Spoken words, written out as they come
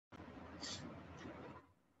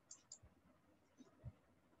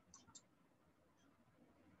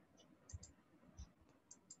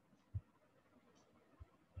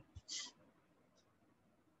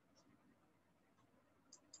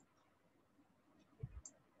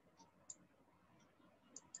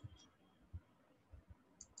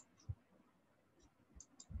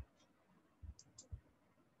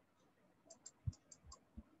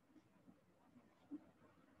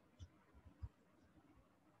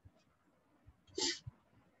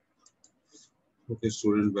Okay,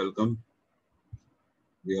 student, welcome.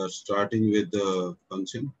 We are starting with the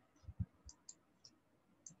function.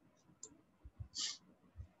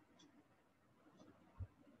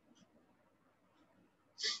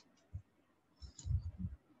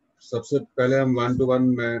 सबसे पहले हम वन टू वन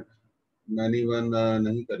में मैनी वन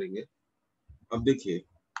नहीं करेंगे. अब देखिए,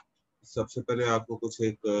 सबसे पहले आपको कुछ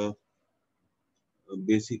एक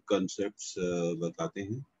बेसिक कॉन्सेप्ट्स बताते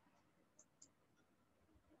हैं.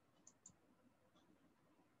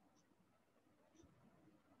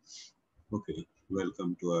 Okay,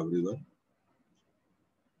 welcome to everyone.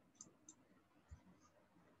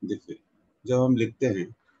 देखिए, जब हम लिखते हैं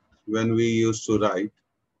when we used to right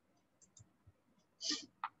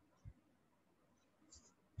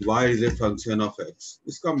y is a function of x,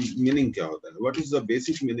 इसका मीनिंग क्या होता है? What is the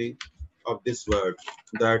basic meaning of this word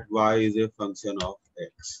that y is a function of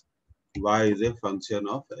x? y is a function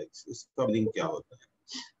of x, इसका meaning क्या होता है?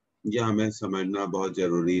 यह हमें समझना बहुत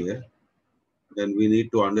जरूरी है. Then we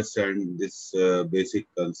need to understand this basic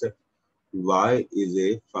concept. Y is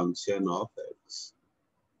a function of x.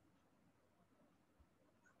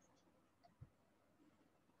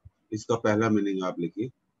 इसका पहला मीनिंग आप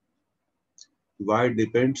लिखिए. Y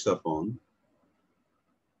depends upon,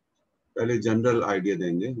 पहले जनरल आइडिया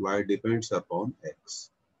देंगे. Y depends upon x.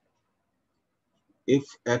 If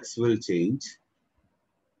x will change,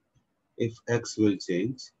 if x will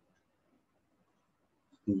change,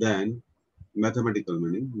 then mathematical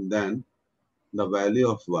meaning, then the value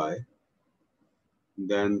of y,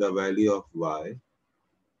 then the value of y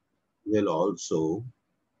will also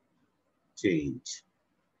change.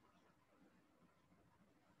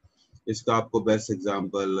 इसका आपको best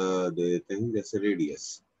example दे देते हैं. जैसे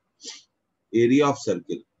radius, area of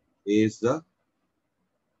circle is the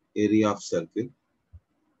area of circle.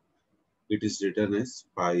 It is written as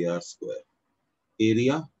pi r square.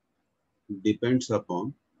 Area depends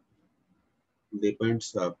upon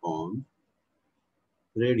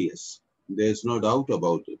radius. There is no doubt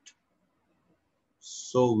about it.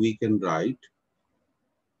 So we can write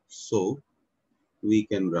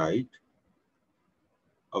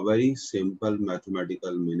a very simple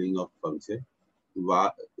mathematical meaning of function.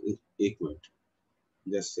 एक minute,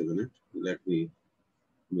 just a minute, let me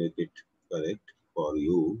make it correct for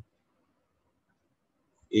you.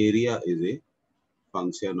 Area is a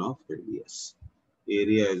function of radius.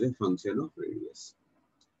 Area is a function of radius.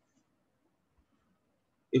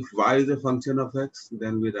 If y is a function of x,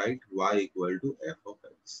 then we write y equal to f of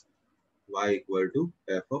x. Y equal to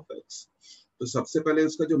f of x. तो सबसे पहले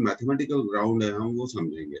उसका जो mathematical ground है हम वो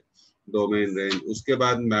समझेंगे. Domain, range, उसके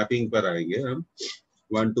बाद मैपिंग पर आएंगे हम.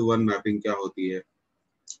 वन टू वन मैपिंग क्या होती है,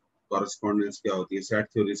 कॉरेस्पॉन्डेंस क्या होती है, सेट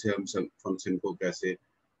थ्योरी से हम फंक्शन को कैसे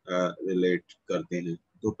रिलेट करते हैं.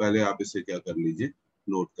 तो पहले आप इसे क्या कर लीजिए,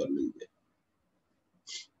 नोट कर लीजिए.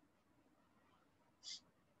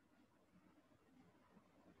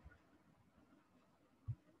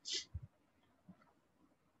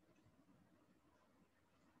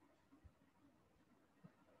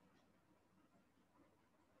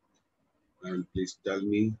 And please tell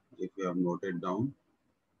me if you have noted down.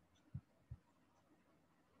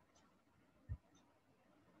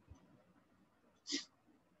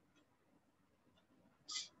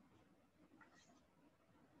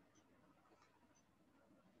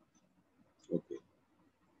 Okay,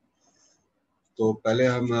 तो पहले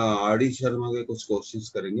हम आर डी शर्मा के कुछ क्वेश्चंस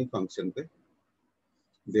करेंगे फंक्शन पे.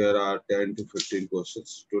 There are 10 to 15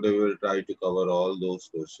 questions. Today we will try to cover all those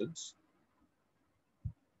questions.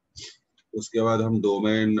 उसके बाद हम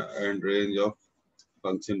domain and range of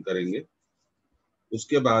function करेंगे.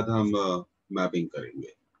 उसके बाद हम मैपिंग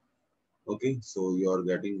करेंगे. Okay, so you are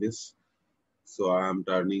getting this. So I am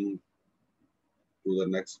turning to the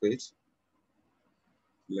next page.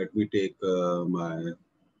 Let me take my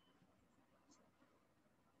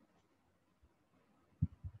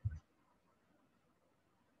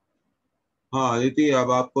हाँ अदिति,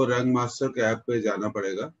 अब आपको रैंक मास्टर के ऐप पे जाना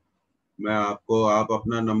पड़ेगा. मैं आपको, आप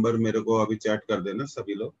अपना नंबर मेरे को अभी चैट कर देना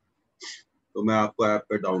सभी लोग, तो मैं आपको ऐप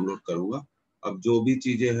पे डाउनलोड करूंगा. अब जो भी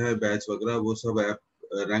चीजें हैं बैच वगैरह वो सब ऐप,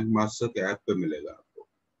 रैंक मास्टर के ऐप पे मिलेगा आपको.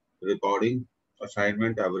 रिकॉर्डिंग,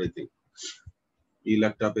 असाइनमेंट, एवरीथिंग ई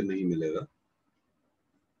लैपटॉप पे नहीं मिलेगा.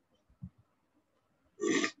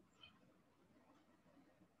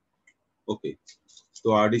 ओके,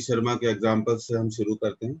 तो आर डी शर्मा के एग्जाम्पल से हम शुरू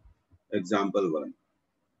करते हैं. एग्जाम्पल 1.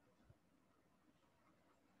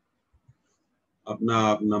 अपना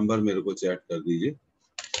आप नंबर मेरे को चैट कर दीजिए.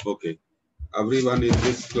 Okay, everyone in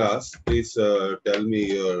this class, please tell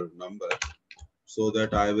me your number so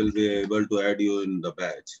that I will be able to add you in the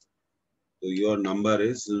batch. So your number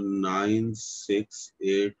is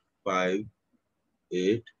 9685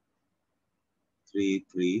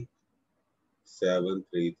 833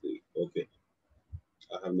 okay,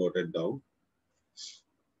 I have noted down.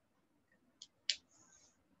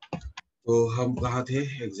 तो हम कहाँ थे?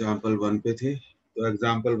 Example 1 पे थे। तो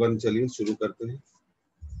example 1 चलिए शुरू करते हैं।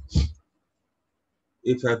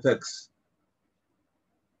 If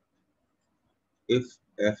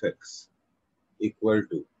fx equal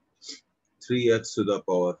to 3x to the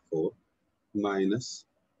power 4 minus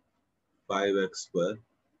 5x square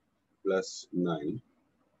plus 9,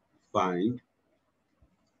 find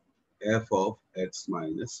f of x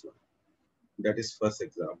minus 1। That is first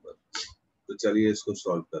example। तो चलिए इसको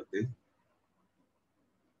सॉल्व करते हैं।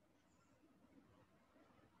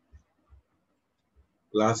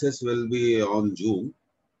 Classes will be on Zoom,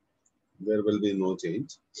 there will be no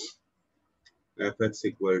change। fx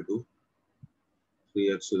equal to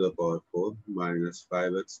 3x to the power 4 minus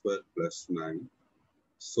 5x square plus 9,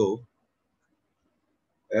 so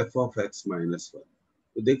f of x minus 1।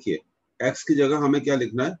 तो देखिए x की जगह हमें क्या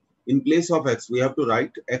लिखना है? In place of x we have to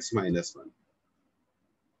write x minus 1।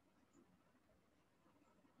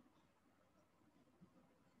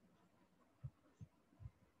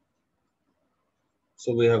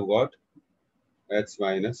 So we have got x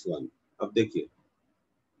minus 1। अब देखिए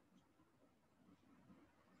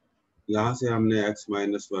यहां से हमने x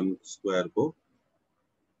minus 1 स्क्वायर को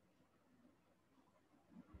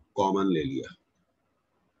कॉमन ले लिया,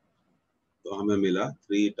 तो हमें मिला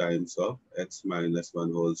 3 times of x minus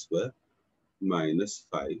 1 whole square minus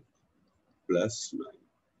 5 plus 9।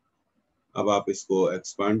 अब आप इसको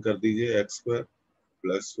एक्सपांड कर दीजिए, x square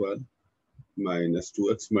plus 1 minus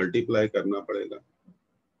 2x multiply करना पड़ेगा,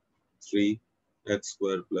 3x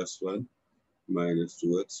square plus 1 minus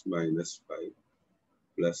 2x minus 5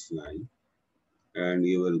 plus 9, and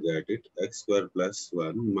you will get it x square plus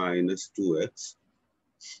 1 minus 2x,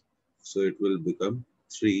 so it will become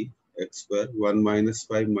 3x square, 1 minus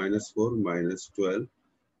 5 minus 4 minus 12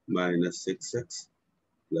 minus 6x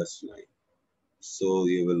plus 9, so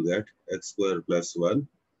you will get x square plus 1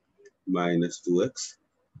 minus 2x।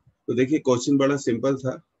 तो देखिए question बड़ा simple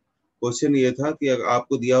था। Question ये था कि अगर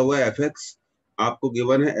आपको दिया हुआ है fx, आपको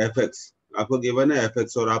गिवन है fx, आपको गिवन है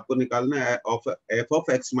fx और आपको निकालना है f of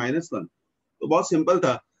x minus 1। तो बहुत सिंपल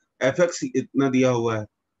था, fx इतना दिया हुआ है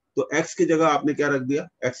तो x की जगह आपने क्या रख दिया?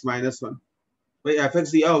 x minus 1। भाई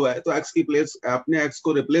fx दिया हुआ है तो x की प्लेस आपने x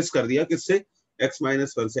को रिप्लेस कर दिया किससे? x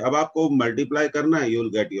minus 1 से। अब आपको मल्टीप्लाई करना है, you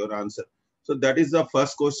will get your answer. So that is the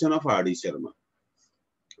first question of R D Sharma.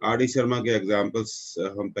 R D Sharma के एग्जाम्पल्स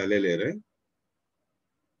हम पहले ले रहे हैं।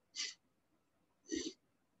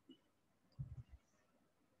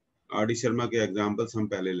 आर डी शर्मा के एग्जाम्पल्स हम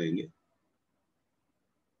पहले लेंगे।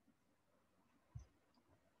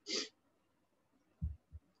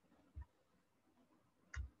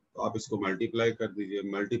 तो आप इसको मल्टीप्लाई कर दीजिए,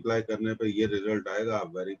 मल्टीप्लाई करने पे ये रिजल्ट आएगा,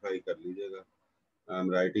 आप वेरीफाई कर लीजिएगा। I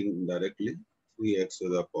am writing directly 3x to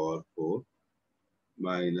the power 4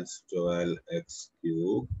 minus 12x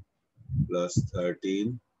cube plus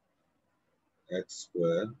 13x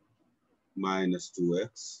square minus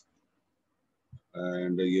 2x,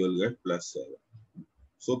 and you will get plus 7।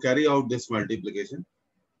 So carry out this multiplication।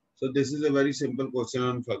 So this is a very simple question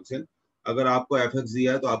on function। अगर आपको fx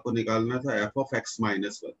दिया है तो आपको निकालना था f of x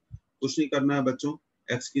minus 1। कुछ नहीं करना है बच्चों,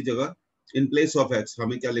 x की जगह in place of x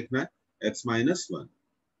हमें क्या लिखना है? x minus 1।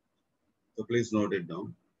 तो please note it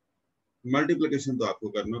down. Multiplication तो आपको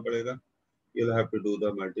करना पड़ेगा, you will have to do the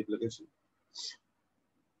multiplication.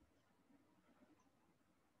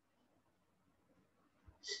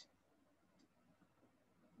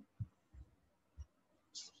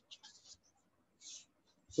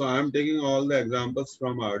 So I am taking all the examples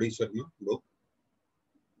from R.D. Sharma book।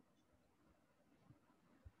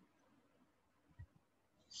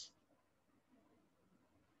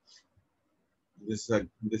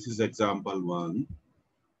 This is example 1।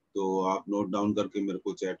 तो आप नोट डाउन करके मेरे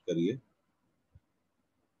को चैट करिए।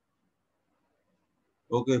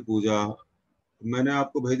 ओके पूजा, मैंने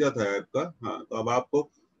आपको भेजा था ऐप का। हाँ तो अब आपको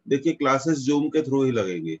देखिए क्लासेस जूम के थ्रू ही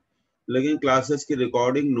लगेंगी, लेकिन क्लासेस की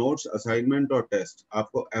रिकॉर्डिंग, नोट्स, असाइनमेंट और टेस्ट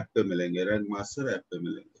आपको ऐप पे मिलेंगे, रैंक मास्टर ऐप पे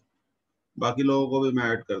मिलेंगे। बाकी लोगों को भी मैं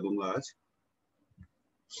ऐड कर दूंगा आज।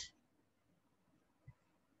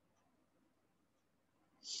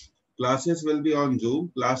 Classes will be on zoom,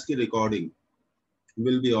 class की recording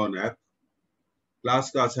will be on app,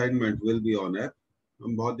 class का assignment will be on app.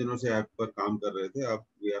 हम बहुत दिनों से ऐप पर काम कर रहे थे, अब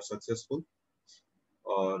वी आर सक्सेसफुल।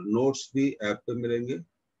 और नोट्स भी ऐप पे मिलेंगे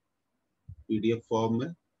पीडीएफ फॉर्म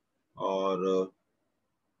में, और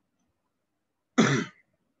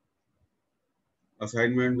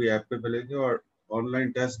असाइनमेंट भी ऐप पे मिलेंगे, और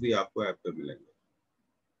ऑनलाइन टेस्ट भी आपको ऐप पे मिलेंगे।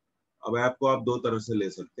 अब ऐप को आप दो तरह से ले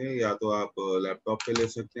सकते हैं, या तो आप लैपटॉप पे ले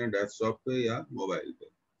सकते हैं, डेस्कटॉप पे या मोबाइल पे।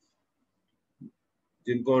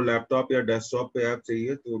 जिनको लैपटॉप या डेस्कटॉप पे ऐप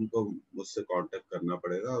चाहिए तो उनको मुझसे कांटेक्ट करना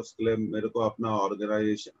पड़ेगा। उसके लिए मेरे को अपना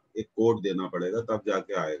ऑर्गेनाइजेशन एक कोड देना पड़ेगा, तब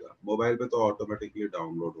जाके आएगा। मोबाइल पे तो ऑटोमेटिकली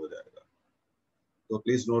डाउनलोड हो जाएगा। तो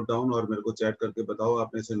प्लीज नोट डाउन और मेरे को चैट करके बताओ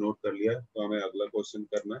आपने इसे नोट कर लिया है, तो हमें अगला क्वेश्चन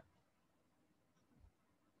करना है।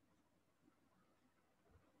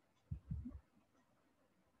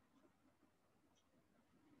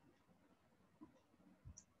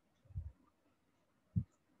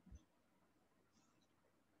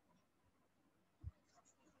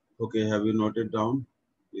 Okay, have you noted down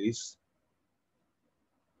please?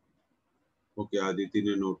 Okay, Aditi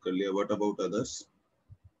ने नोट कर लिया। What about others?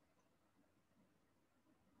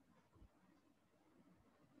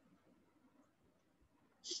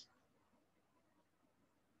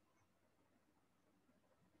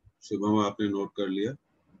 शुभम आपने नोट कर लिया?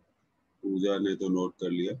 पूजा ने तो नोट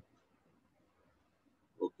कर लिया।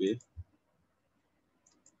 Okay,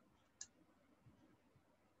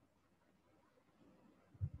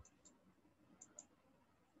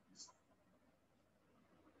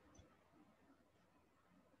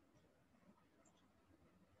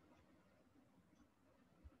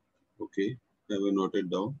 okay, have you noted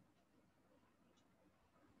down?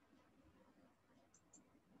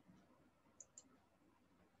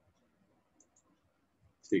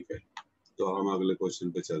 ठीक है, तो हम अगले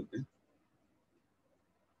क्वेश्चन पे चलते हैं।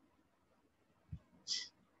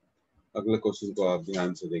 अगले क्वेश्चन को आप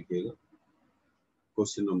ध्यान से देखिएगा।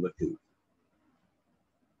 Question number 2,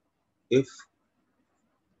 if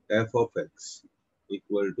f of x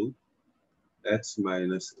equal to x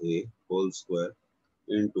minus a whole square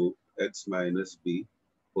into x minus b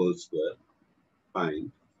whole square,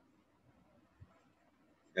 find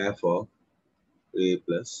f of a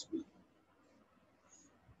plus b।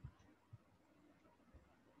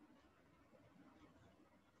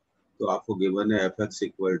 तो आपको गिवन है F x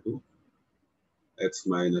equal to x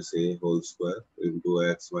minus A whole square into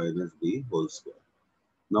x minus B whole square.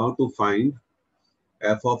 Now to find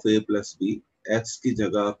F of A plus B. X की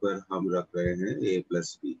जगह पर हम रख रहे हैं ए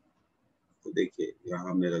प्लस बी। तो देखिए यहाँ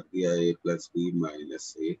हमने रख दिया ए प्लस बी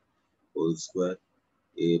माइनस ए होल स्क्वायर,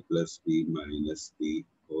 ए plus B minus B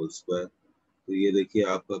whole square. तो ये देखिए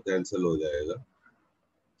आपका कैंसिल हो जाएगा।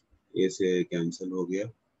 ए से ए कैंसिल हो गया,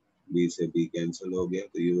 बी से बी कैंसिल हो गया,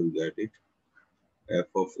 तो you will get it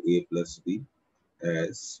F of A plus B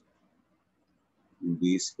as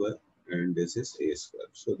b square and this is a square.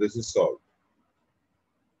 So this is solved.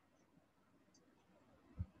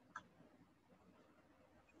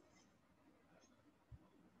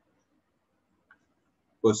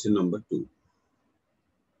 Question number 2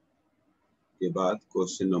 के बाद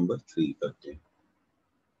क्वेश्चन नंबर 3 करते हैं।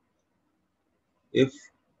 If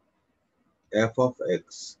f of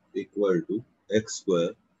x equal to x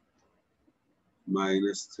square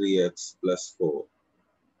minus 3x plus 4,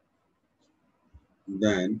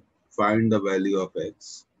 then find the value of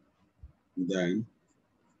x. Then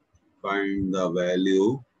find the value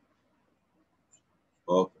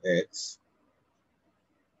of x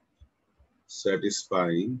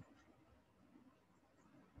satisfying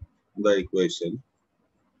the equation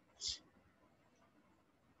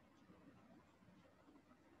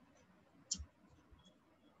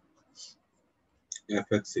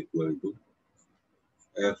fx equal to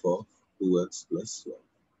f of 2x plus 1।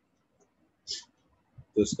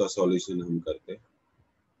 तो इसका solution हम करते हैं।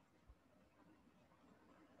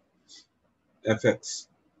 fx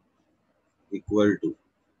equal to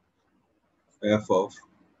f of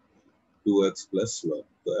 2x plus 1।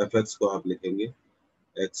 तो fx को आप लिखेंगे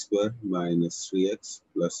x square minus 3x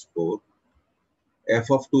plus 4।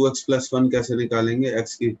 f of 2x plus 1 कैसे निकालेंगे?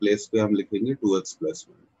 x की प्लेस पे हम लिखेंगे 2x plus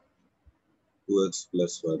 1। 2x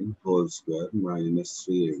plus 1 whole square minus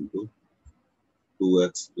 3 into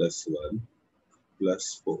 2x plus 1 plus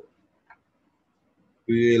 4।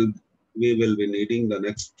 We will be needing the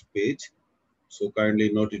next page, so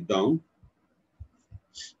kindly note it down।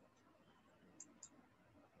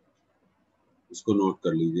 इसको note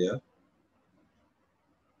कर लीजिए आप।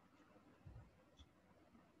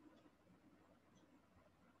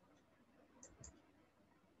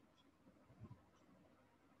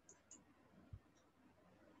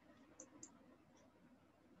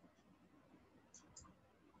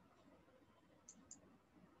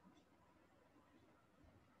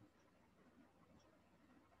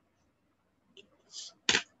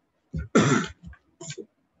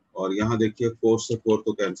 और यहाँ देखिए 4 से 4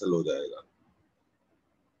 तो कैंसिल हो जाएगा।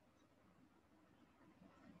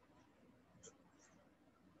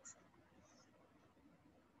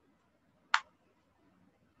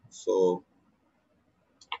 So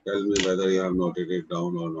tell me whether you have noted it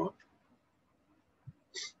down or not.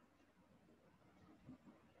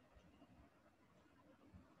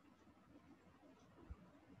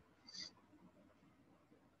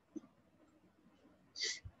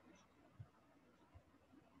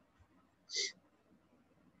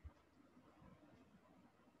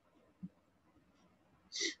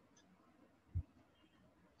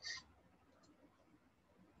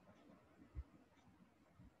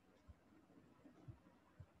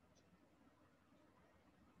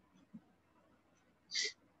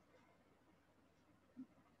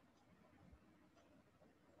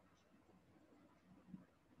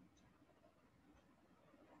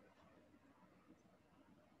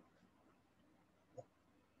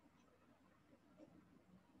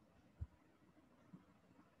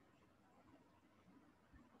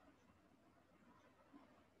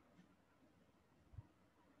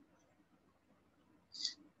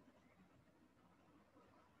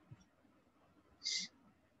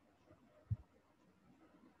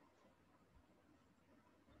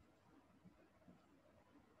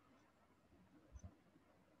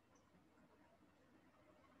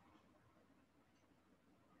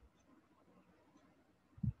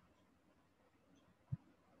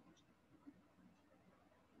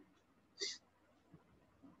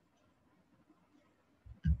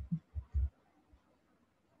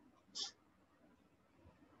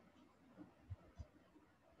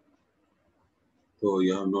 तो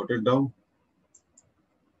you have noted down.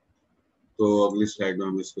 तो अगली स्लाइड में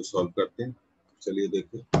हम इसको सॉल्व करते हैं. चलिए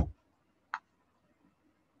देखते.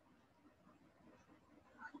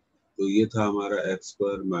 तो ये था हमारा x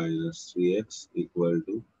square minus 3x equal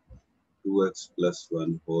to 2x plus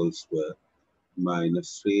 1 whole square minus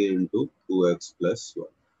 3 into 2x plus 1.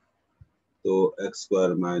 तो x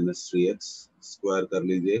square minus 3x square कर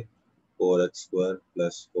लीजिए. 4x square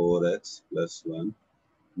plus 4x plus 1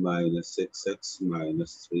 minus 6x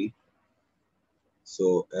minus 3. So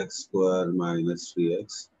x square minus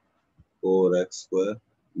 3x, 4x square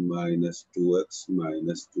minus 2x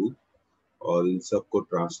minus 2. और इन सब को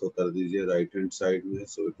transfer कर दीजिए right hand side में.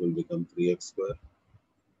 So it will become 3x square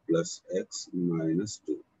plus x minus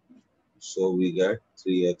 2. So we get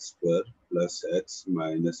 3x square plus x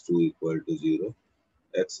minus 2 equal to 0.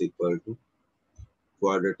 x equal to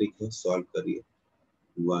quadratic है, solve करिए.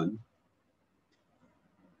 1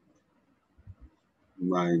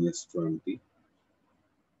 minus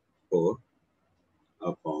 24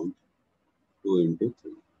 upon 2 into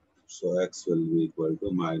 3. So x will be equal to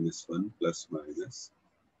minus 1 plus minus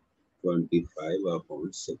 25 upon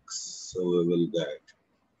 6. So we will get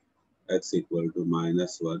x equal to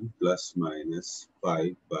minus 1 plus minus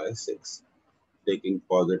 5 by 6. Taking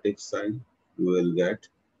positive sign, we will get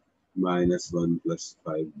minus 1 plus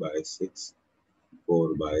 5 by 6,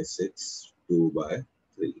 4 by 6, 2 by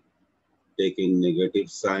 3. Taking negative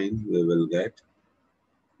sign, we will get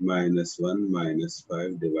minus 1 minus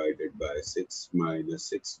 5 divided by 6 minus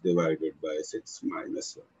 6 divided by 6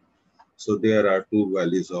 minus 1. So there are two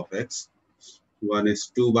values of x. One is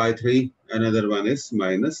 2 by 3, another one is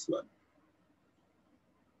minus 1.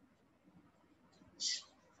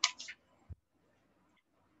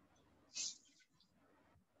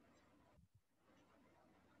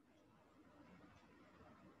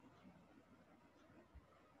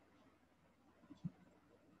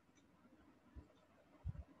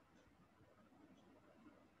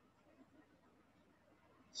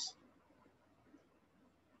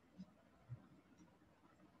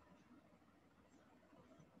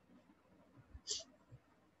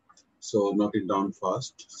 So note it down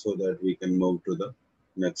fast so that we can move to the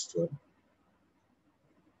next one.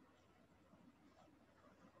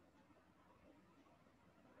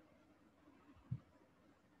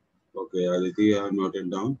 Okay, Aditi, you have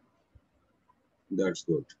noted down. That's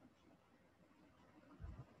good.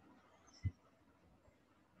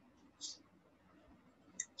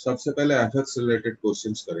 सबसे पहले FX related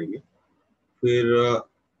questions करेंगे, फिर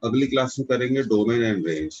अगली class में करेंगे domain and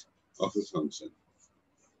range of a function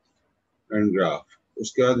and graph.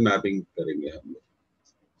 उसके बाद mapping करेंगे हम लोग.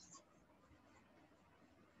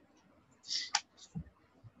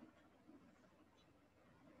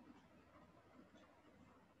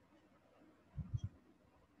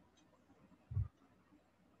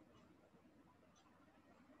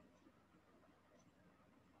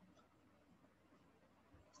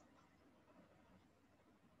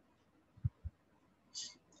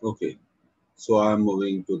 Okay, so I am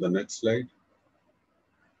moving to the next slide.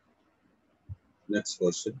 Next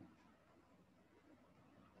question.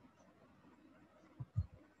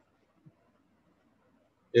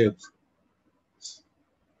 If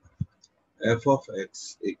F of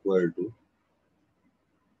x equal to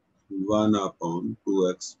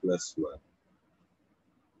 1/2x plus 1.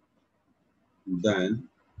 Then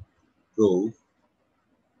prove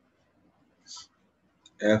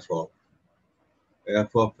f of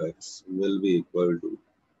x will be equal to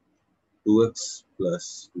 2x plus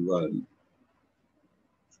 1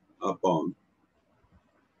 upon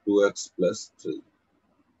 2x plus 3.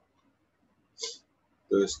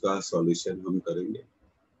 तो इसका solution हम करेंगे.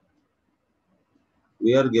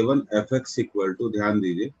 We are given fx equal to, ध्यान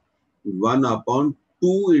दीजिए,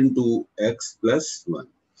 1/2 into x plus 1.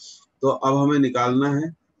 तो अब हमें निकालना है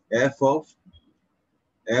f of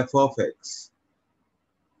x.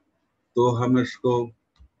 तो हम इसको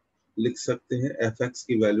लिख सकते हैं, fx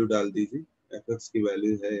की वैल्यू डाल दीजिए. fx की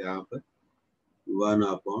वैल्यू है यहाँ पर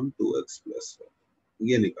 1/2x plus 1.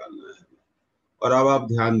 ये निकालना है. और अब आप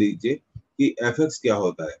ध्यान दीजिए कि fx क्या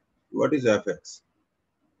होता है. What is fx?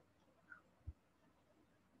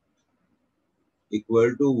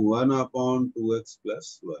 Equal to 1/2x plus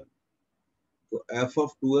 1. तो f of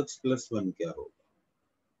 2x plus 1 क्या होगा?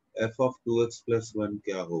 f of 2x plus 1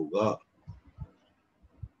 क्या होगा?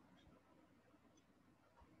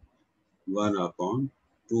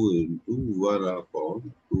 1/2 into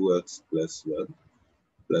 1/2x plus 1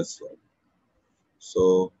 plus 1. So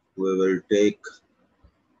we will take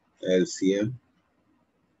LCM.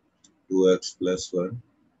 2x plus 1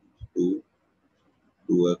 to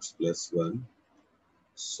 2x plus 1.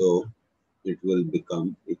 So it will become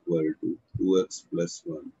equal to 2x plus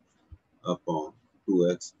 1 upon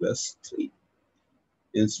 2x plus 3.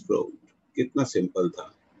 Improved. कितना simple था.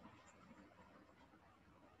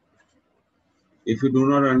 If you do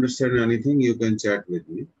not understand anything, you can chat with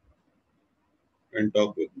me and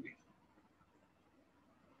talk with me.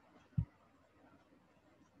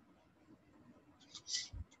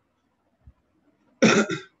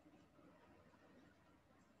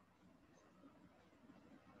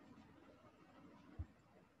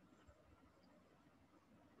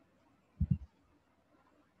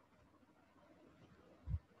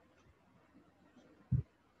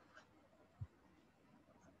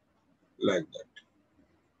 Like that.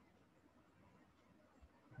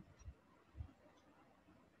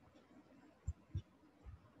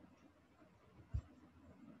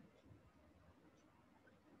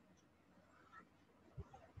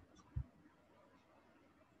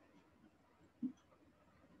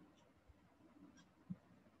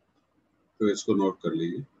 तो इसको note कर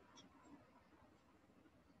लीजिए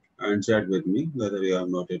and chat with me whether you have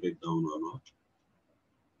noted it down or not.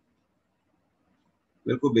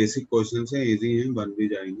 मेरे को basic question है, easy हैं, बन भी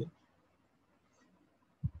जाएंगे.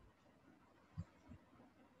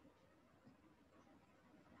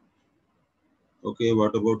 Okay,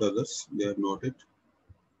 what about others? They have noted.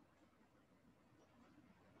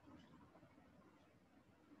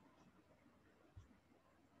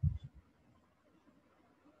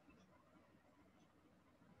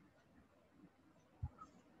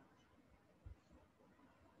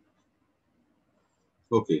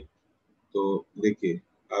 Okay, तो देखिए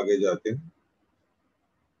आगे जाते हैं.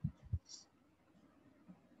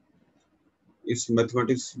 इस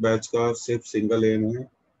मैथमेटिक्स बैच का सिर्फ सिंगल एम है,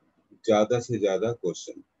 ज्यादा से ज्यादा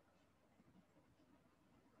क्वेश्चन.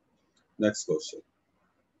 Next question.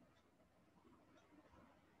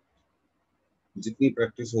 जितनी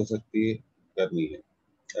प्रैक्टिस हो सकती है करनी है.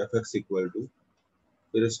 fx इक्वल टू,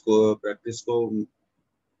 फिर इसको प्रैक्टिस को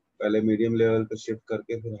पहले मीडियम लेवल पे शिफ्ट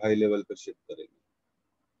करके फिर हाई लेवल पे शिफ्ट करेंगे.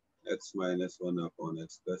 x minus 1 upon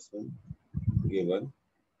x plus 1 given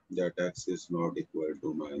that x is not equal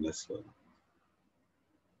to minus 1.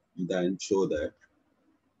 Then show that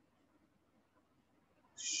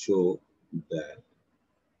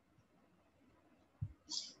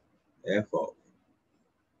f of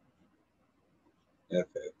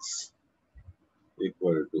fx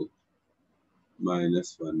equal to minus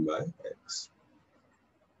 1 by x,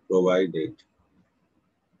 provided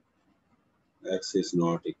x is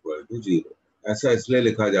not equal to 0. ऐसा इसलिए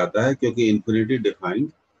लिखा जाता है क्योंकि infinity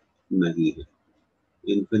defined नहीं है.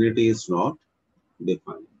 Infinity is not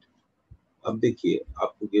defined. अब देखिए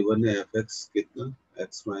आपको गिवन है fx कितना,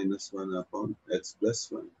 x minus 1 upon x plus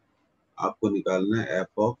 1. आपको निकालना है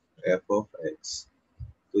f of x.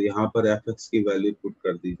 तो यहाँ पर fx की वैल्यू पुट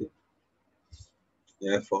कर दीजिए.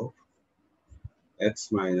 f of x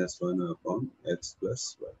minus 1 upon x plus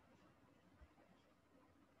 1.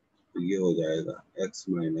 तो ये हो जाएगा x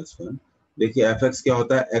minus 1. देखिए fx क्या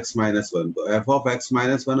होता है, x minus 1. तो f of x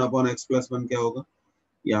minus 1 upon x plus 1 क्या होगा.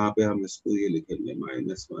 यहाँ पे हम इसको ये लिखेंगे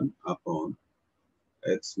minus 1 upon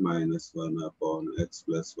x minus 1 upon x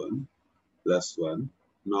plus 1 plus 1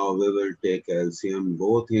 Now we will take LCM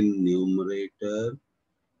both in numerator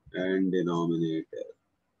and denominator.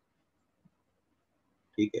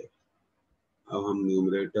 ठीक है, अब हम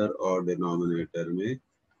न्यूमरेटर और डिनोमिनेटर में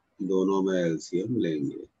दोनों में एलसीएम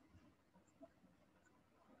लेंगे।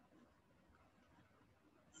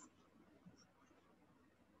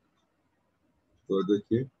 तो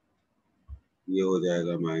देखिए ये हो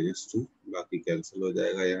जाएगा -2, बाकी कैंसिल हो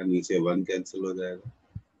जाएगा, यहाँ नीचे 1 कैंसिल हो जाएगा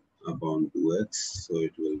upon 2x, so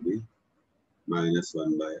it will be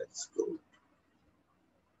 -1/x²।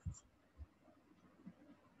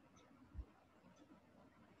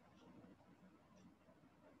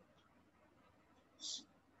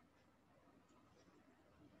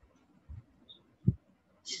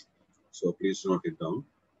 So please note it down.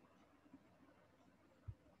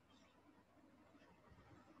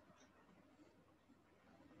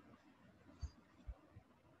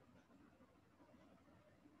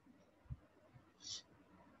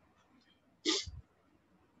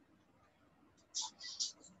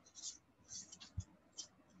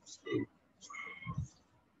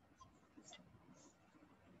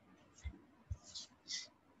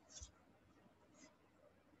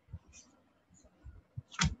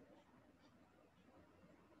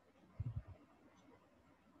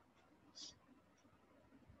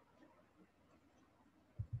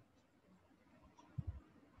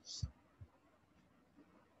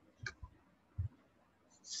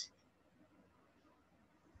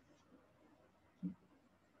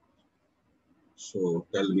 So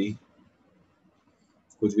tell me,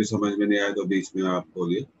 कुछ भी समझ में नहीं आया तो बीच में आप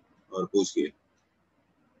बोलिए और पूछिए।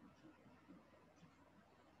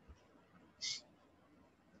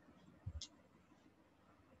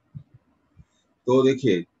 तो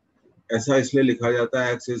देखिए ऐसा इसलिए लिखा जाता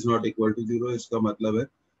है x is not equal to 0, इसका मतलब है,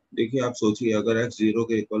 देखिए आप सोचिए अगर x 0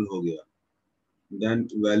 के इक्वल हो गया then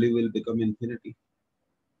value will become infinity.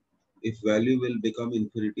 If value will become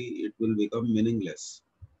infinity, it will become meaningless.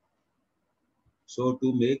 So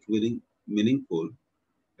to make meaningful,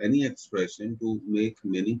 any expression to make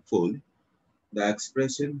meaningful, the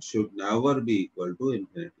expression should never be equal to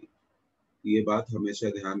infinity. ये बात हमेशा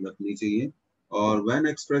ध्यान रखनी चाहिए। और when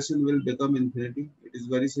expression will become infinity, it is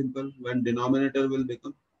very simple. When denominator will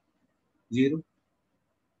become 0.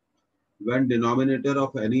 When denominator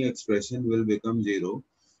of any expression will become 0,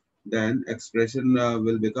 then expression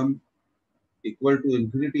will become equal to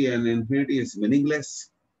infinity, and infinity is meaningless.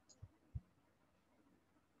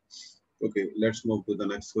 Okay, let's move to the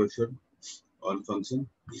next question on function.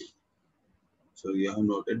 So you have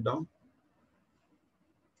noted down.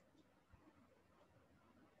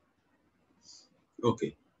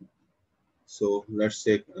 Okay, so let's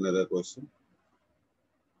take another question.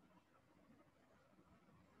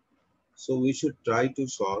 So we should try to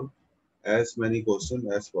solve as many questions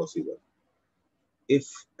as possible. If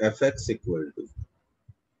fx equal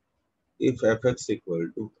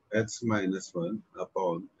to x minus 1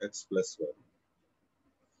 upon x plus 1,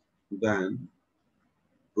 then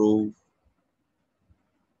prove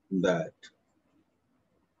that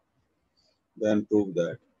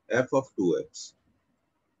f of 2x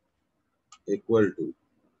equal to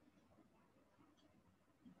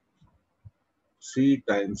 3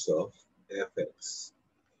 times of fx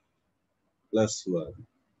plus 1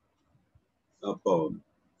 upon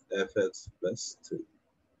fx plus 3.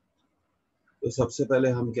 तो सबसे पहले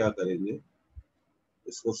हम क्या करेंगे,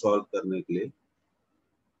 इसको solve करने के लिए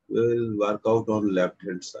we will work out on left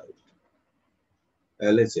hand side.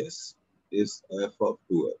 LHS is f of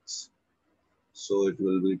 2x, so it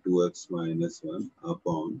will be 2x minus 1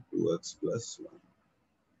 upon 2x plus 1.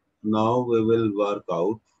 Now we will work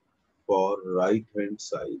out for right hand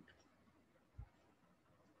side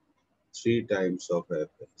 3 times of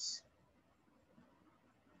fx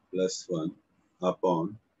plus 1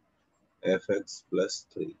 upon fx plus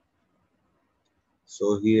 3.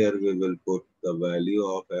 So here we will put the value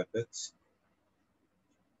of fx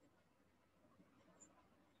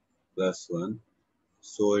plus 1.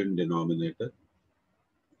 So in denominator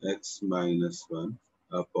x minus 1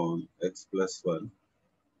 upon x plus 1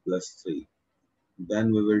 plus 3.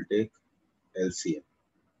 Then we will take LCM.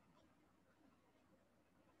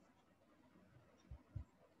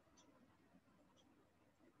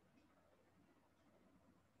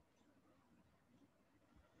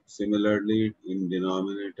 Similarly, in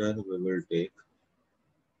denominator, we will take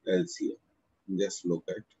LCM. Just look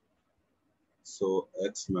at. So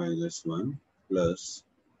x minus 1 plus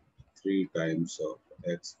 3 times of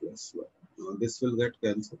x plus 1. Now this will get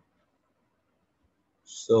cancelled.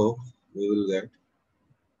 So we will get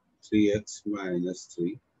 3x minus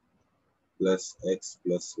 3 plus x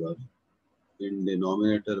plus 1. In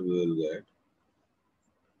denominator, we will get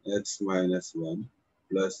x minus 1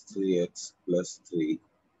 plus 3x plus 3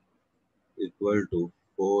 equal to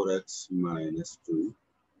 4x minus 2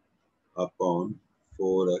 upon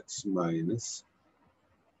 4x minus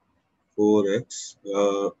 4x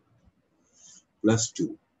plus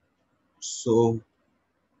 2. So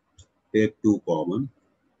take 2 common,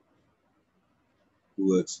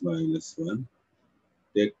 2x minus 1.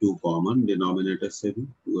 Take 2 common, denominator से भी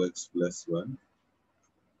 2x plus 1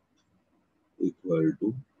 equal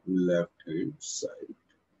to left hand side.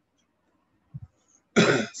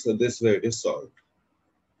 So this way it is solved.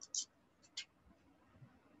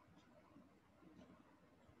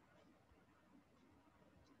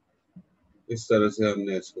 इस तरह से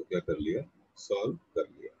हमने इसको क्या कर लिया, सॉल्व कर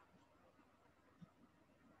लिया.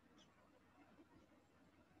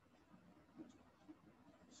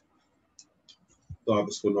 तो आप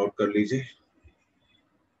इसको नोट कर लीजिए.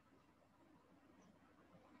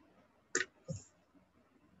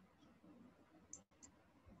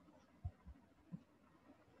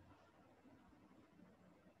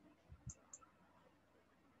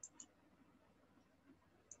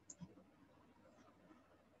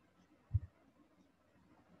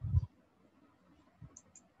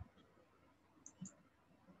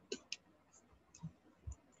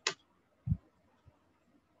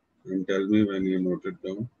 And tell me when you note it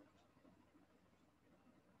down.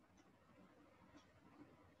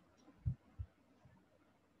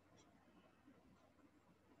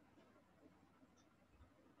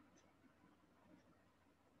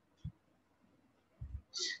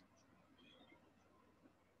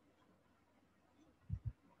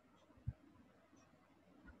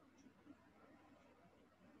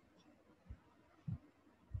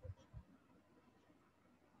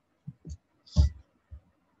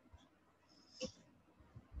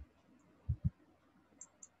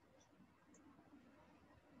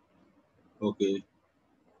 Okay.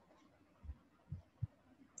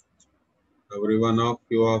 Every one of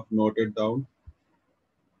you have noted down.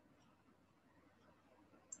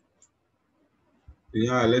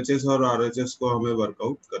 यहाँ LHS और RHS को हमें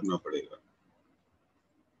वर्कआउट करना पड़ेगा.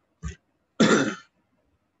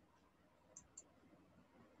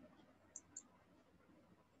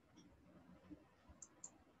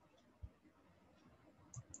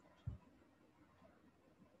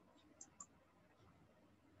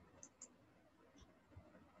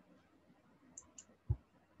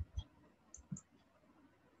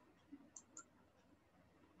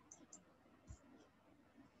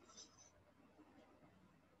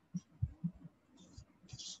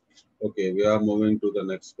 Okay, we are moving to the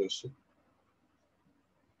next question.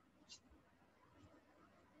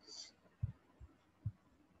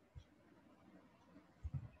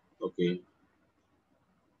 Okay.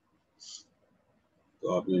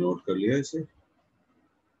 तो आपने नोट कर लिया इसे.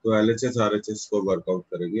 तो LHS RHS को वर्कआउट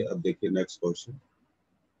करेंगे. अब देखिए next question.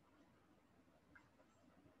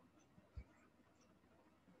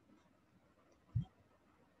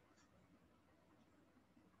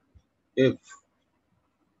 If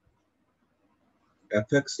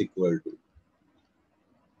fx equal to,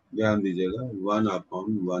 ध्यान दीजिएगा,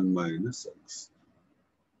 1/1 minus x,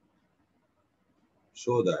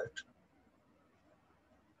 show that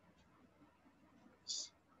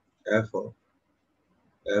f of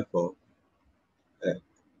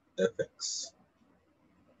fx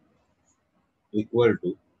equal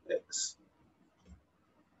to x.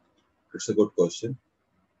 It's a good question.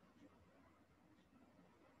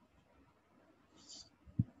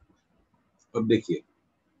 अब देखिए,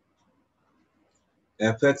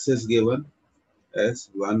 fx is given as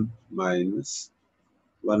 1 minus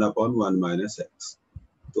 1/1 minus x.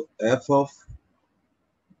 तो f of,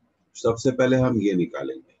 सबसे पहले हम ये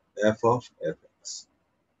निकालेंगे, f of fx.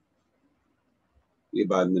 ये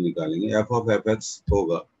बाद में निकालेंगे. f of fx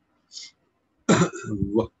होगा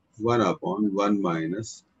 1/1 minus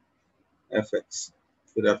fx.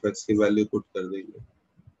 फिर fx की वैल्यू पुट कर देंगे.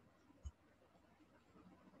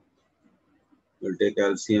 We'll take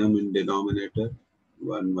LCM in denominator.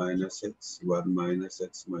 1 minus x, 1 minus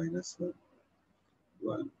x minus 1,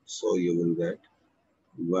 1. So you will get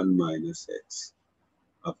 1 minus x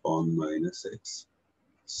upon minus x.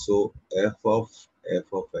 So f of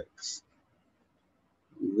x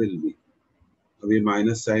will be, अभी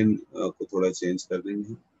minus sign को थोड़ा change कर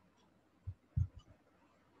देंगे.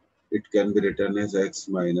 It can be written as x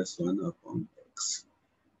minus 1 upon x.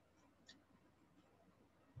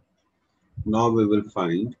 Now we will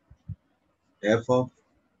find f of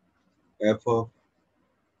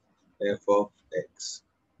x.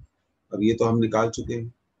 अब ये तो हम निकाल चुके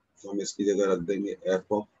हैं, तो हम इसकी जगह रख देंगे f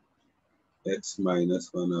of x minus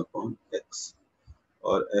 1 upon x.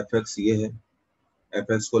 और fx ये है,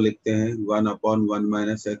 एफ एक्स को लिखते हैं 1/1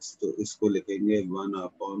 माइनस एक्स, तो इसको लिखेंगे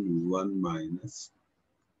 1/1 minus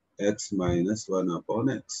x minus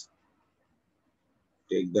 1/x.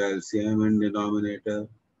 Take the LCM in denominator,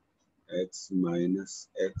 x minus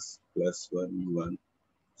x plus 1 1,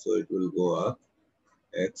 so it will go up,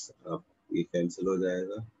 x up, ये cancel हो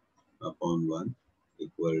जाएगा, upon 1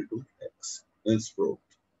 equal to x. Hence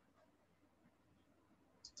proved.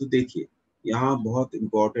 तो देखिए यहाँ बहुत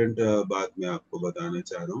इंपॉर्टेंट बात मैं आपको बताना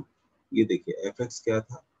चाह रहा हूँ. ये देखिए एफ एक्स क्या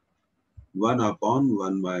था,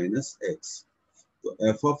 1/1 माइनस एक्स. तो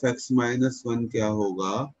एफ ऑफ एक्स माइनस 1 क्या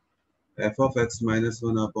होगा, F of x minus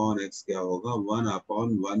 1/x क्या होगा,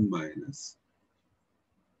 1/1 माइनस.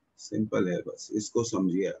 सिंपल है, बस इसको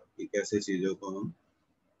समझिए आप कि कैसे चीजों को हम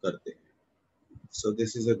करते हैं. So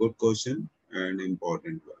this is a good question and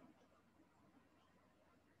important one.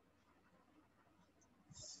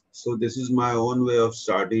 So this is my own way of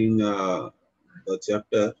starting the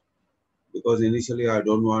chapter, because initially I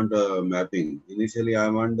don't want mapping. Initially I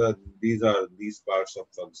want these parts of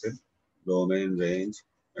function, domain, range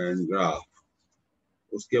and graph.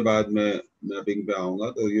 उसके बाद मैं mapping पे आऊंगा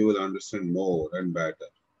तो you will understand more and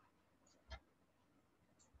better.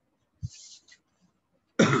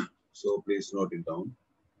 So please note it down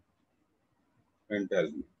and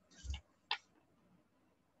tell me.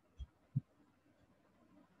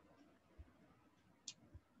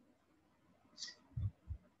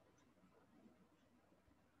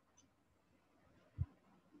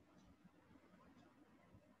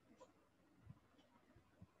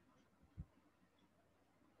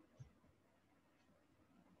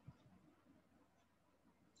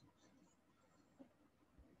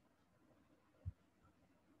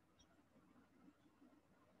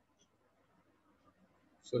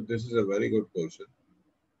 So this is a very good question.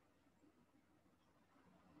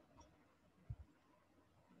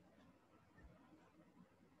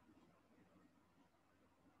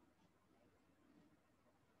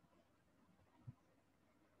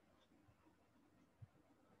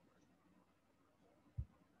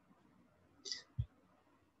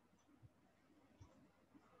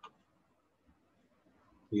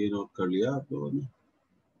 ये note कर लिया आप लोगों ने?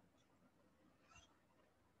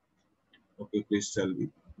 Okay, please tell me.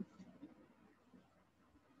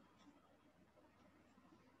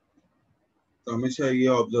 तो हमेशा ये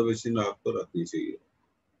ऑब्जर्वेशन आपको रखनी चाहिए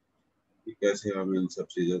कि कैसे हम इन सब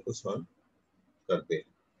चीजों को सॉल्व करते हैं.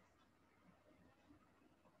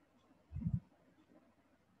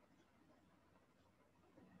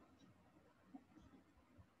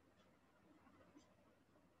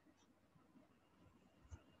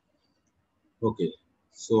 Okay,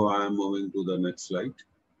 so I am moving to the next slide.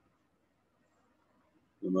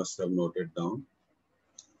 You must have noted down.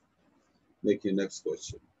 देखिए next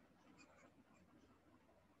question.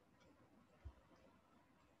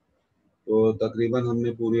 तो तकरीबन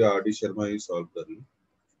हमने पूरी आर डी शर्मा ही सॉल्व कर ली.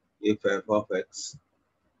 If f of x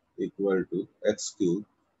equal to x cube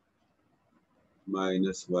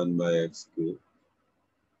minus 1 by x cube,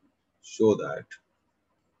 show that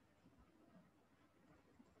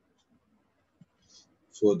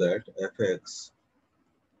fx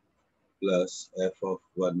plus f of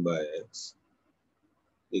 1 by x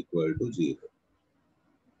equal to 0.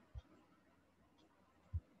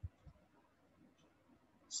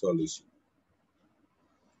 Solution.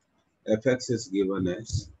 Fx is given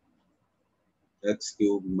as x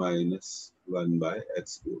cube minus 1 by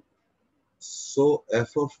x cube. So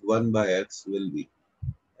f of 1 by x will be,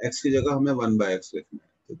 x की जगह हमें 1 by x लिखना है.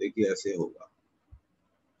 तो देखिए ऐसे होगा.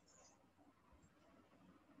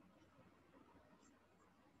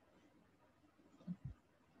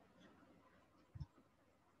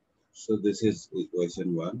 So this is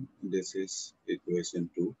equation 1, this is equation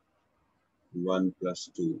 2. 1 plus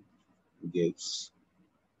 2 gives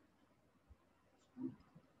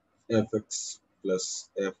fx plus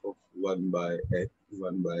f of 1 by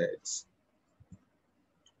x,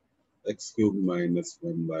 x cube minus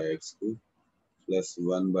 1 by x cube plus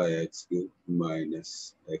 1 by x cube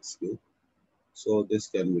minus x cube. So this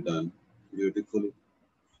can be done beautifully.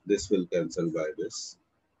 This will cancel by this,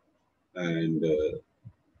 and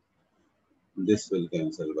this will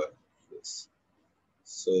cancel by this.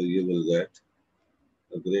 So you will get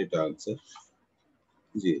a great answer,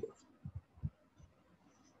 0.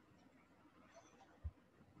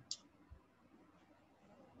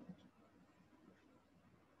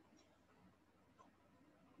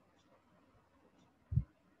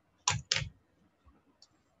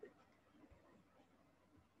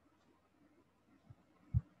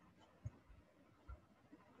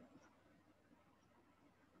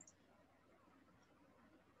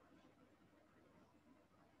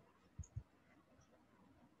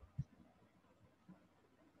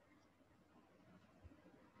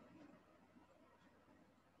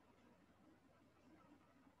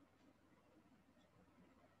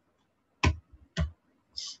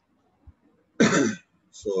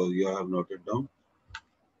 So you have noted down.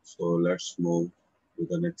 So let's move to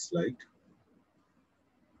the next slide.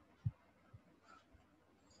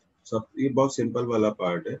 सब ये बहुत simple वाला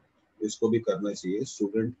part है, इसको भी करना चाहिए,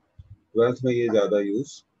 student 12th में ये ज्यादा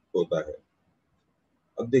यूज होता है।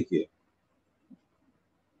 अब देखिए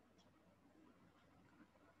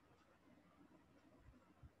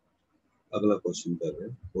अगला क्वेश्चन कर रहे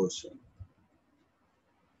हैं। Question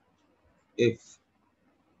if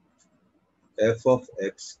f of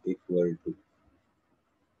x equal to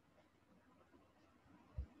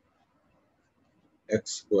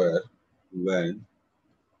x square when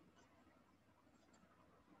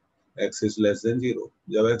x is less than 0,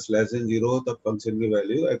 जब x less than 0 हो तब फंक्शन की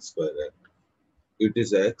वैल्यू x स्क्वायर है। It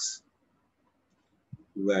is x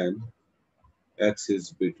when x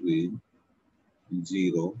is between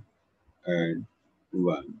 0 and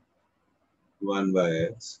 1, 1 by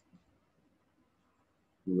x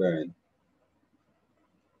when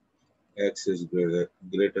x is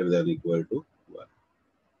greater than equal to 1.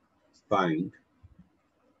 Find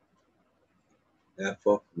f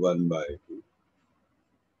of 1 by 2,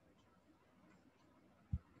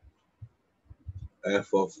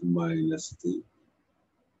 f of minus 2,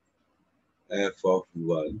 f of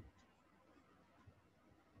 1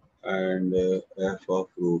 and f of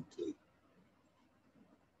root 3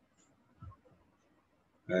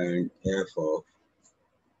 and f of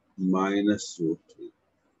minus root 3.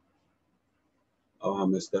 अब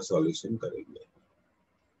हम इसका solution करेंगे।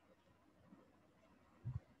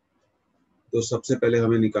 तो सबसे पहले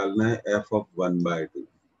हमें निकालना है f of 1 by 2।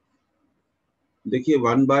 देखिए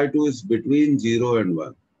 1 by 2 is between 0 and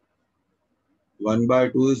 1. 1 by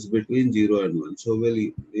 2 is between 0 and 1. So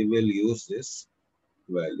we will use this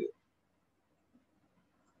value.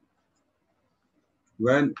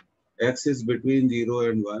 When x is between 0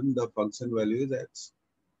 and 1, the function value is x.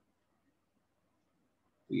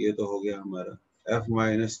 ये तो हो गया हमारा f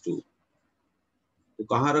minus 2। तो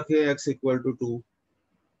कहाँ रखें x equal to 2?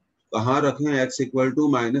 कहाँ रखें x equal to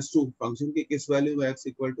minus 2? Function की किस वैल्यू में x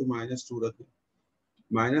equal to minus 2 रखें?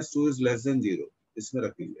 minus 2 is less than 0, इसमें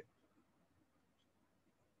रखेंगे।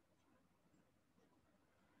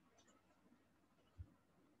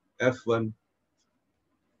 f1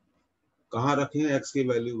 कहाँ रखें x की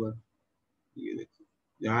वैल्यू 1? ये देखिए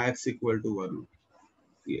यहाँ x equal to 1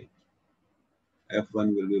 ये f1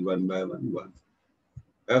 will be 1 by 1 1.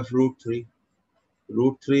 f root 3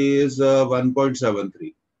 is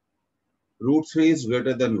 1.73. root 3 is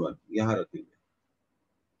greater than 1, यहाँ रखेंगे।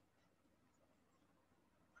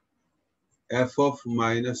 f of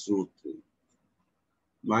minus root 3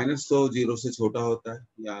 minus तो 0 से छोटा होता है,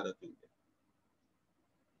 यहाँ रखेंगे।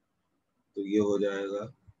 तो ये हो जाएगा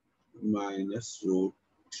minus root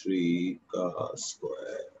 3 का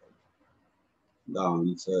square. The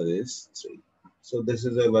answer is 3. So this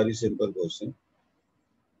is a very simple question.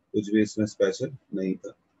 कुछ भी इसमें स्पेशल नहीं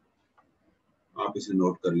था, आप इसे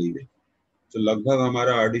नोट कर लीजिए। तो लगभग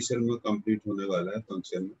हमारा एडिशन में कंप्लीट होने वाला है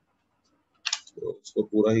फंक्शन में, तो उसको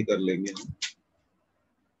पूरा ही कर लेंगे हम।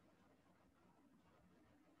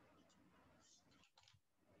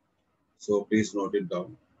 So please note it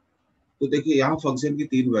down. तो देखिए यहाँ फंक्शन की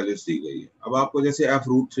 3 वैल्यूज दी गई है। अब आपको जैसे f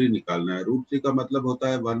रूट 3 निकालना है, रूट 3 का मतलब होता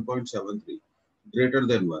है 1.73 ग्रेटर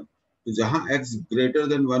देन 1। तो जहां x ग्रेटर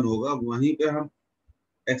देन 1 होगा वहीं पे हम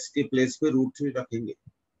x के प्लेस पे रूट 3 रखेंगे।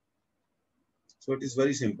 So it is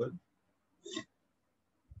very simple,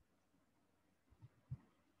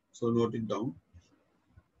 so note it down.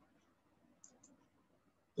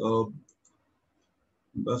 तो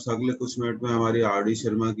बस अगले कुछ मिनट में हमारी आर डी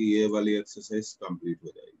शर्मा की ये वाली एक्सरसाइज कंप्लीट हो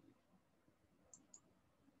जाएगी।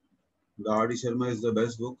 R D Sharma is the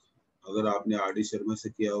best book. अगर आपने आर डी शर्मा से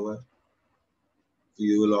किया हुआ है तो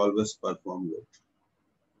you will always perform good.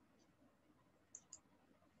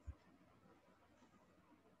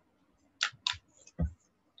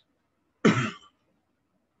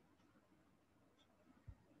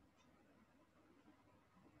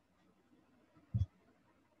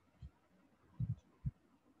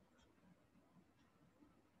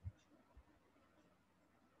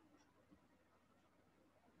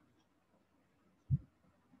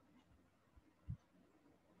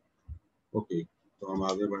 Okay, तो हम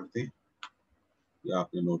आगे बढ़ते हैं। ये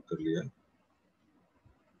आपने नोट कर लिया,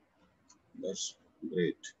 बस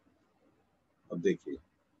ग्रेट। अब देखिए,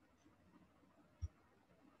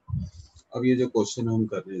 अब ये जो क्वेश्चन हम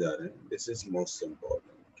करने जा रहे हैं, दिस इज मोस्ट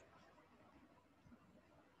इम्पोर्टेंट।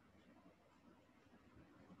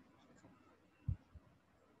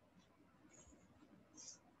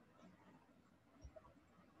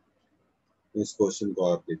 इस क्वेश्चन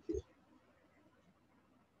को आप देखिए।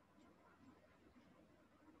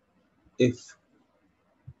 If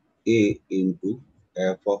a into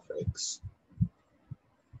f of x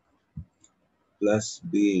plus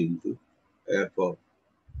b into f of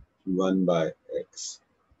 1 by x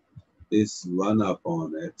is 1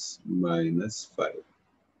 upon x minus 5,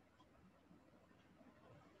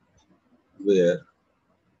 where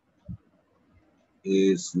a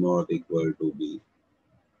is not equal to b,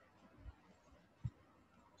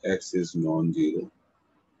 x is non-zero,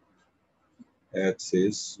 x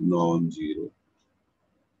is non-zero.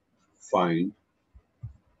 Find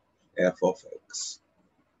f of x.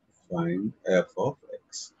 Find f of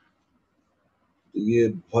x. ये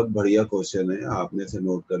बहुत बढ़िया question है, आपने से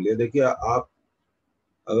note कर लिया। देखिए आप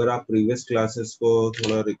अगर आप प्रीवियस क्लासेस को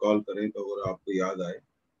थोड़ा रिकॉल करें तो अगर आपको याद आए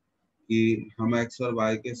कि हम एक्स और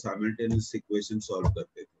वाई के साइमल्टेनियस इक्वेशन सॉल्व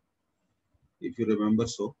करते थे, इफ यू रिमेम्बर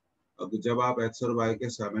सो। अब जब आप एक्स और वाई के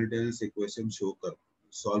साइमल्टेनियस इक्वेशन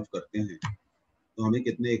सॉल्व करते हैं तो हमें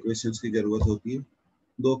कितने इक्वेशंस की जरूरत होती है?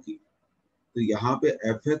 2 की। तो यहाँ पे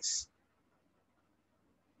एफ एक्स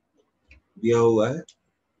दिया हुआ है।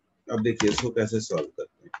 अब देखिए इसको कैसे सॉल्व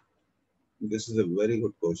करते हैं। This is a very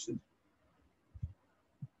good question.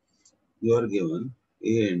 You are given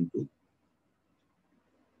a into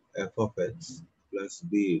f of x plus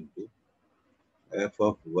b into f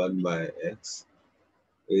of 1 by x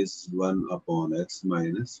is 1 upon x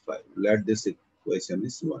minus 5. Let this equation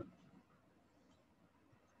is 1.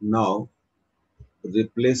 Now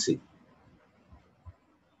replacing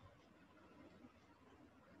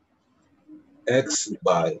x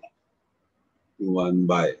by 1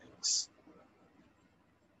 by x,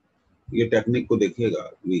 ये technique को देखिएगा,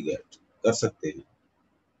 we get कर सकते हैं।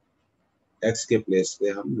 x के place पे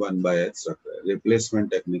हम 1 by x रख रहे हैं, रिप्लेसमेंट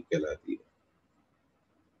टेक्निक कहलाती है।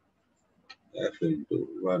 f into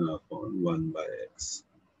 1 upon 1 by x.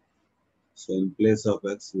 So in place of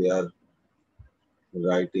x we are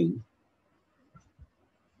writing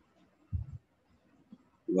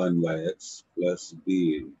 1 by x plus b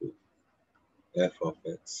into f of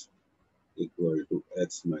x equal to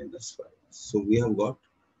x minus 5. So we have got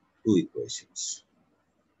two equations.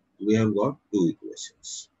 We have got two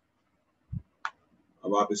equations.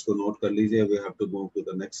 अब आप इसको note कर लीजिए। We have to move to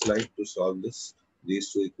the next slide to solve these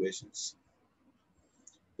two equations.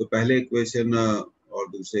 तो पहले equation और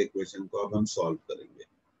दूसरे equation को अब हम सॉल्व करेंगे।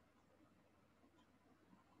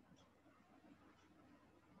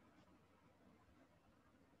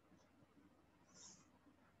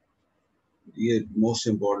 ये मोस्ट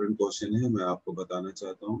इम्पोर्टेंट क्वेश्चन है, मैं आपको बताना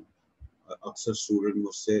चाहता हूँ। अक्सर स्टूडेंट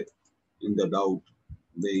मुझसे in the doubt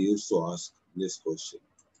they used to ask this question.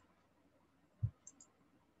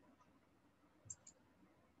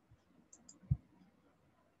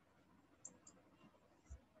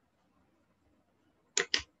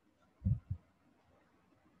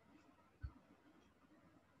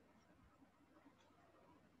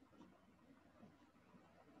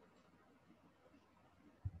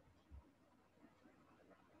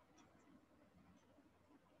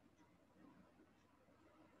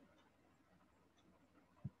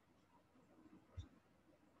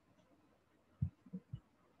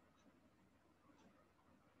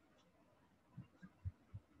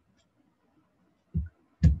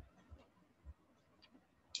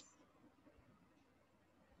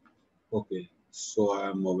 Okay, so I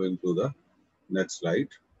am moving to the next slide.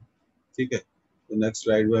 ठीक है, तो नेक्स्ट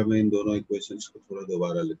स्लाइड में हमें इन दोनों इक्वेशंस को थोड़ा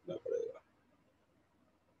दोबारा लिखना पड़ेगा।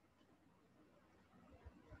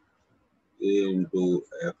 a into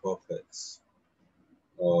f of x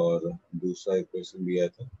और दूसरा इक्वेशन दिया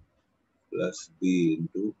था plus b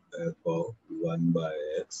into f of 1 by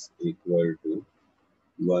x equal to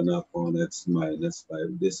 1 upon x minus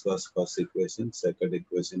 5. This was first equation. Second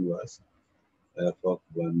equation was f of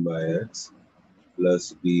 1 by x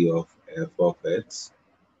plus b of f of x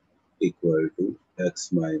equal to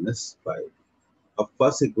x minus 5. अब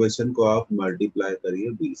first equation को आप multiply करिए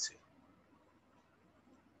b से,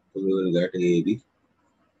 तो we will get ab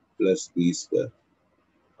plus b square.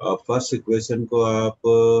 अब first equation को आप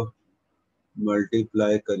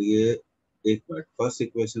multiply करिए, एक मिनट, फर्स्ट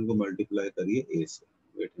इक्वेशन को मल्टीप्लाई करिए a से।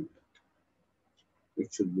 Wait a minute,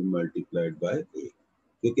 it should be multiplied by a,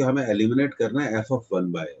 क्योंकि हमें एलिमिनेट करना है f of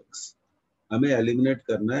 1 by x। हमें एलिमिनेट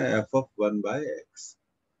करना है f of 1 by x।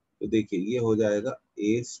 तो देखिए ये हो जाएगा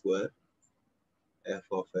a square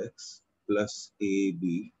f of x plus ab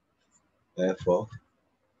f of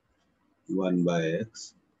 1 by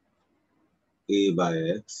x a by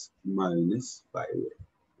x minus 5a.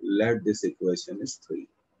 Let this equation is 3.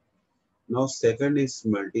 Now second is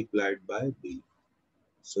multiplied by b.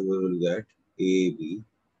 So we will get ab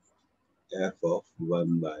f of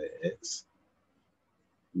 1 by x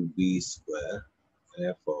b square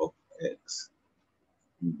f of x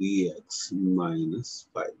bx minus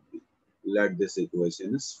 5b. Let this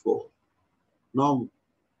equation is 4. Now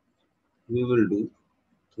we will do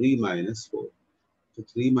 3 minus 4. तो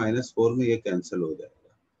 3 minus 4 में ये cancel हो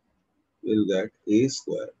जाएगा. We'll get a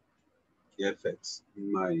square fx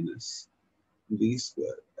minus b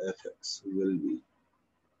square fx will be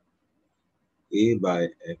a by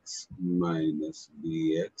x minus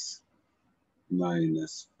bx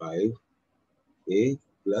minus 5a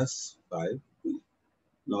plus 5b.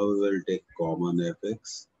 Now we will take common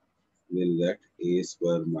fx. We'll get a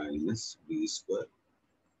square minus b square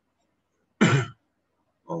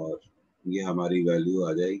और ये हमारी value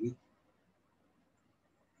आ जाएगी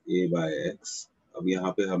a by x. अब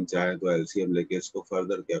यहाँ पे हम चाहें तो एलसीएम लेके इसको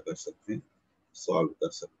फर्दर क्या कर सकते हैं, सॉल्व कर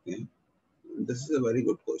सकते हैं. This is a very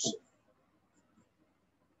good question.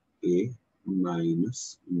 a minus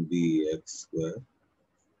bx square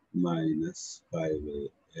minus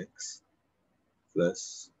 5ax plus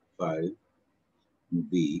 5bx.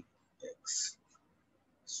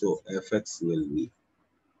 So fx will be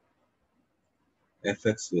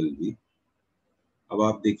अब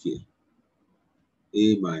आप देखिए a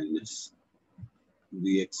minus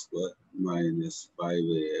bx square minus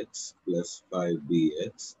 5ax plus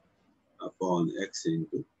 5bx upon x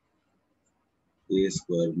into a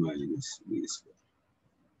square minus b square.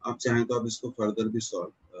 आप चाहें तो आप इसको further भी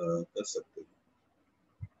solve कर सकते हैं,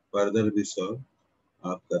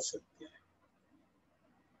 आप कर सकते हैं.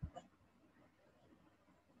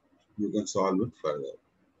 You can solve it further.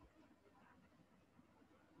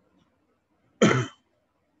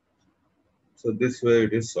 So this way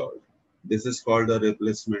it is solved. This is called the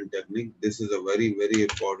replacement technique. This is a very, very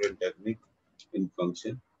important technique in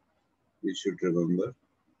function. You should remember.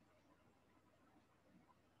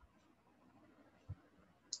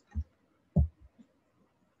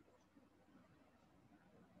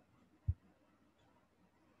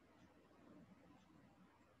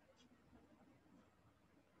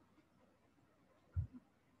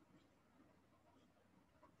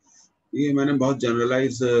 ये मैंने बहुत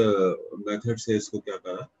जनरलाइज मेथड से इसको क्या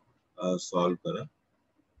करा, solve करा.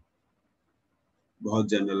 बहुत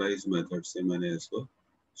generalise method से मैंने इसको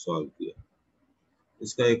सॉल्व किया.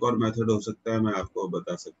 इसका एक और मेथड हो सकता है, मैं आपको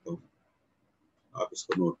बता सकता हूँ, आप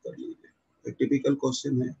इसको नोट कर लीजिए. एक टिपिकल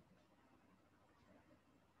क्वेश्चन है.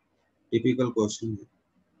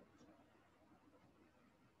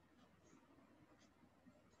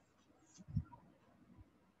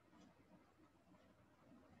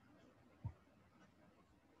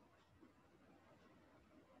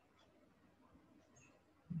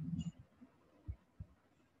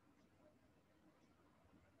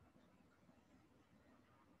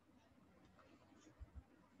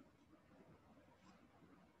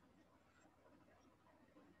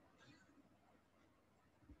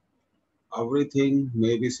 Everything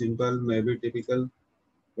may be simple, may be typical,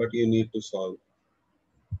 but you need to solve.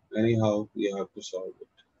 Anyhow, you have to solve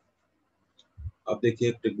it. अब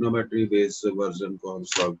देखिए ट्रिग्नोमेट्री बेस्ड वर्जन को हम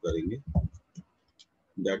सॉल्व करेंगे.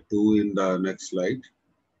 That too in the next slide.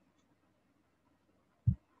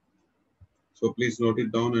 So please note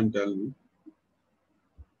it down and tell me.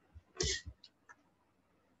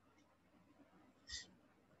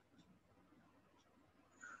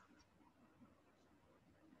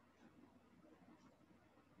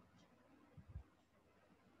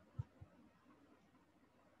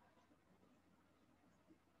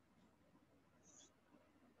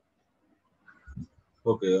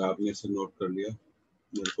 Okay, आपने इसे note कर लिया,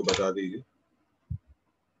 मेरे को बता दीजिए.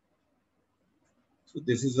 So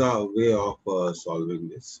this is a way of solving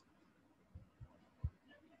this.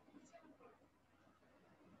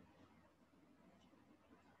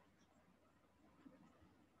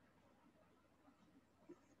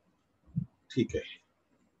 ठीक है,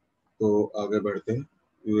 तो आगे बढ़ते हैं.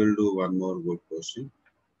 We will do one more good question.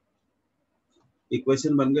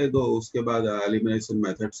 Equation बन गए दो, उसके बाद एलिमिनेशन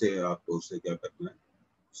मेथड से आपको उसे क्या करना है,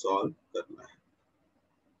 सॉल्व करना है.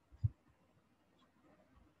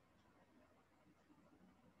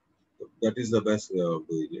 That is the best way of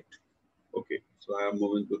doing it. Okay, so I am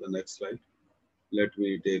moving to the next slide. Let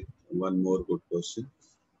me take one more good question.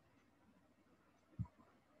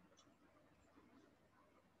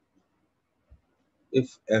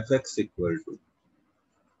 If fx equal to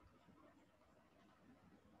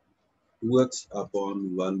 2x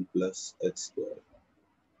upon 1 plus x square,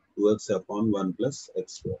 2x upon 1 plus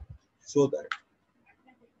x square, show that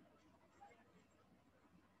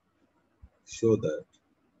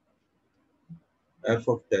f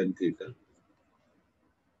of tan theta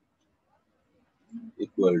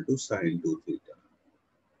equal to sin 2 theta.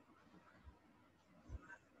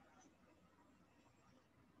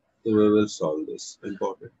 So we will solve this.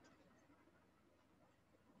 Important.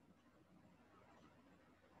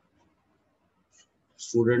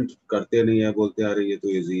 Student करते नहीं है, बोलते अरे ये तो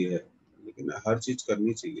easy है, लेकिन हर चीज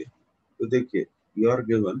करनी चाहिए। तो देखिए, you are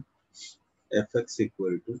given F x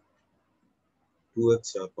equal to 2x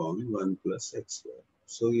upon 1 plus x square.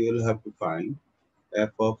 So you will have to find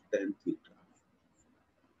f of tan theta.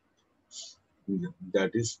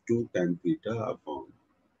 That is 2 tan theta upon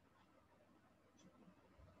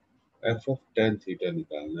f of tan theta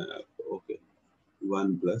निकालना है आपको. Okay,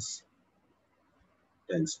 1 plus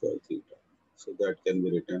tan square theta. So that can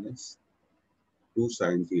be written as 2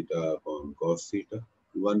 sin theta upon cos theta.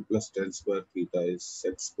 1 plus tan square theta is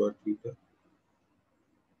sec square theta.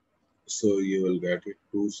 So you will get it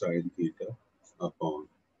 2 sin theta upon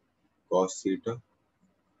cos theta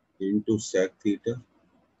into sec theta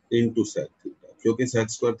into sec theta. क्योंकि sec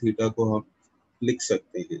square theta को हम लिख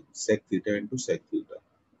सकते हैं sec theta into sec theta.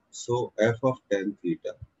 So f of tan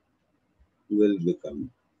theta will become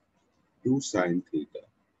 2 sin theta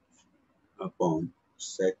upon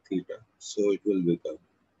sec theta. So it will become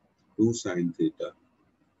 2 sin theta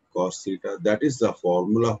cos theta. That is the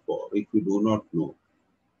formula for, if you do not know,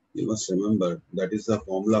 you must remember that is the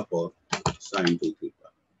formula for sin 2 theta.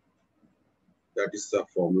 That is the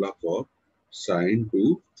formula for sin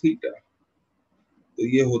 2 theta. तो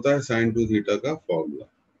ये होता है sin 2 theta का formula.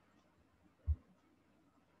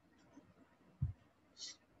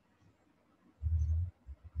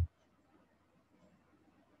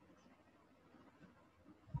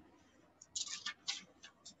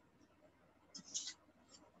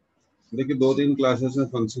 देखिए 2-3 classes में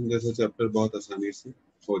function जैसे chapter बहुत आसानी से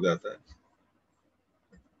हो जाता है.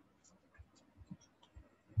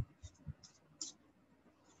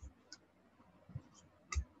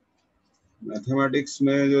 मैथमेटिक्स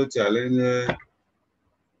में जो चैलेंज है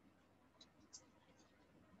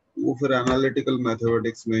वो फिर एनालिटिकल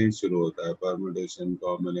मैथमेटिक्स में ही शुरू होता है. Permutation,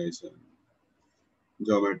 combination,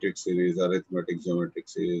 geometric series, arithmetic geometric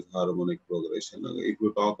series, harmonic progression. If you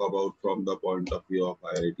talk about from the point of view of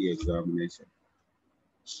IIT examination,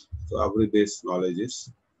 so every base knowledge is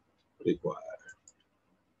required.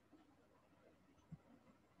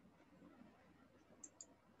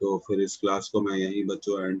 तो फिर इस क्लास को मैं यहीं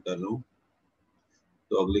बच्चों एंड कर रहा हूँ.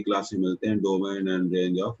 तो अगली क्लास में मिलते हैं domain and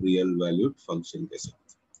range of real valued function के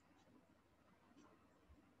साथ.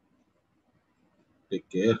 Take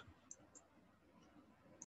care.